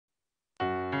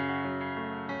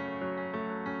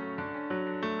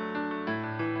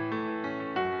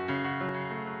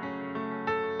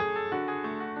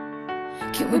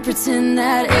Can we pretend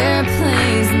that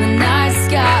airplanes in the night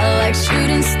sky are like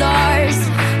shooting stars?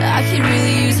 I could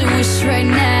really use a wish right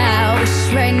now,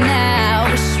 wish right now,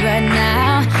 wish right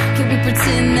now. Can we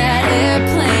pretend that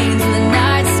airplanes in the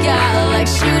night sky are like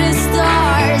shooting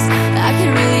stars? I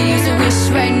could really use a wish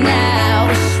right now,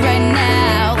 wish right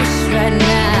now, wish right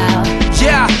now.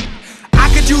 Yeah,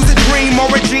 I could use a dream or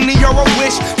a genie or a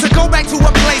wish to go back to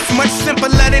a place much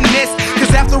simpler than this. Cause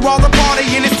after all the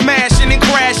partying and smashing and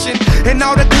crashing, and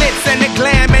all the glitz and the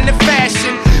glam and the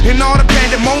fashion, and all the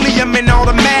pandemonium and all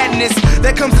the madness,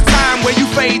 there comes a time where you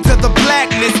fade to the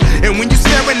blackness. And when you're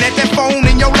staring at that phone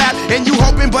in your lap, and you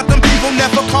hoping but them people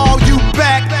never call you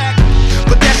back.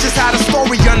 But that's just how the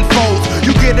story unfolds.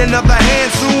 You get another hand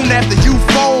soon after you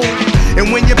fold.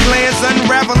 And when your plans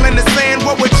unravel in the sand,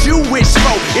 what would you wish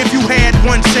for if you had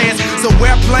one chance? So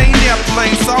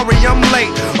airplane, sorry I'm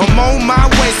late. I'm on my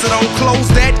way, so don't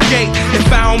close that gate. If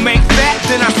I don't make that,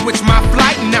 then I switch my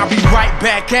flight, and I'll be right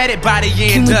back at it by the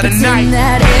end of the night. Can we pretend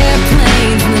that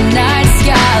airplanes in the night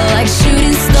sky are like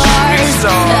shooting stars?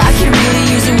 I can really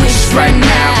use a wish right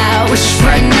now, wish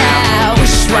right now,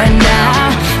 wish right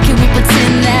now. Can we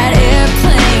pretend that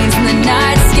airplanes in the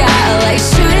night sky are like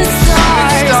shooting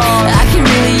stars? I can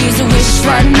really use a wish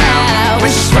right now,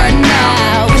 wish right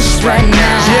now, wish right now.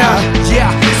 Yeah,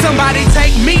 somebody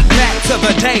take me back to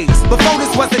the days before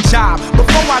this was a job,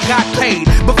 before I got paid,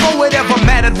 before it ever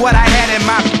mattered what I had in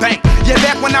my bank. Yeah,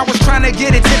 back when I was trying to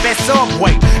get a tip at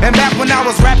Subway, and back when I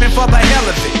was rapping for the hell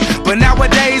of it. But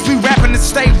nowadays we rapping to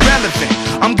stay relevant.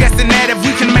 I'm guessing that if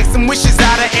we can make some wishes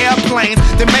out of airplanes,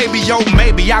 then maybe, oh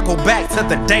maybe I'll go back to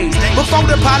the days before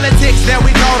the politics that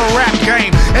we call the rap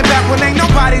game. And back when ain't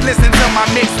nobody listened to my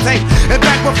mixtape. And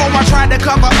back before I tried to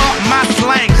cover up my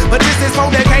slang. But this is for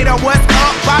Decatur, what's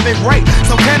up, Bobby Ray?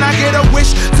 So can I get a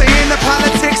wish to end the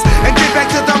politics and get back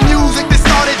to the music that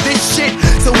started this shit?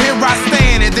 So here I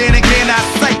stand, and then again I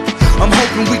say, I'm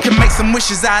hoping we can make some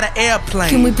wishes out of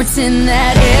airplanes. Can we pretend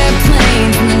that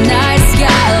airplanes in the night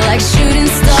sky are like shooting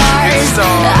stars?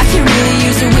 I can really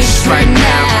use a wish right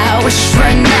now, wish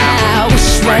right now,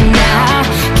 wish right now.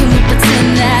 Can we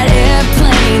pretend that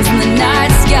airplanes in the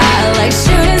night sky are like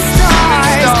shooting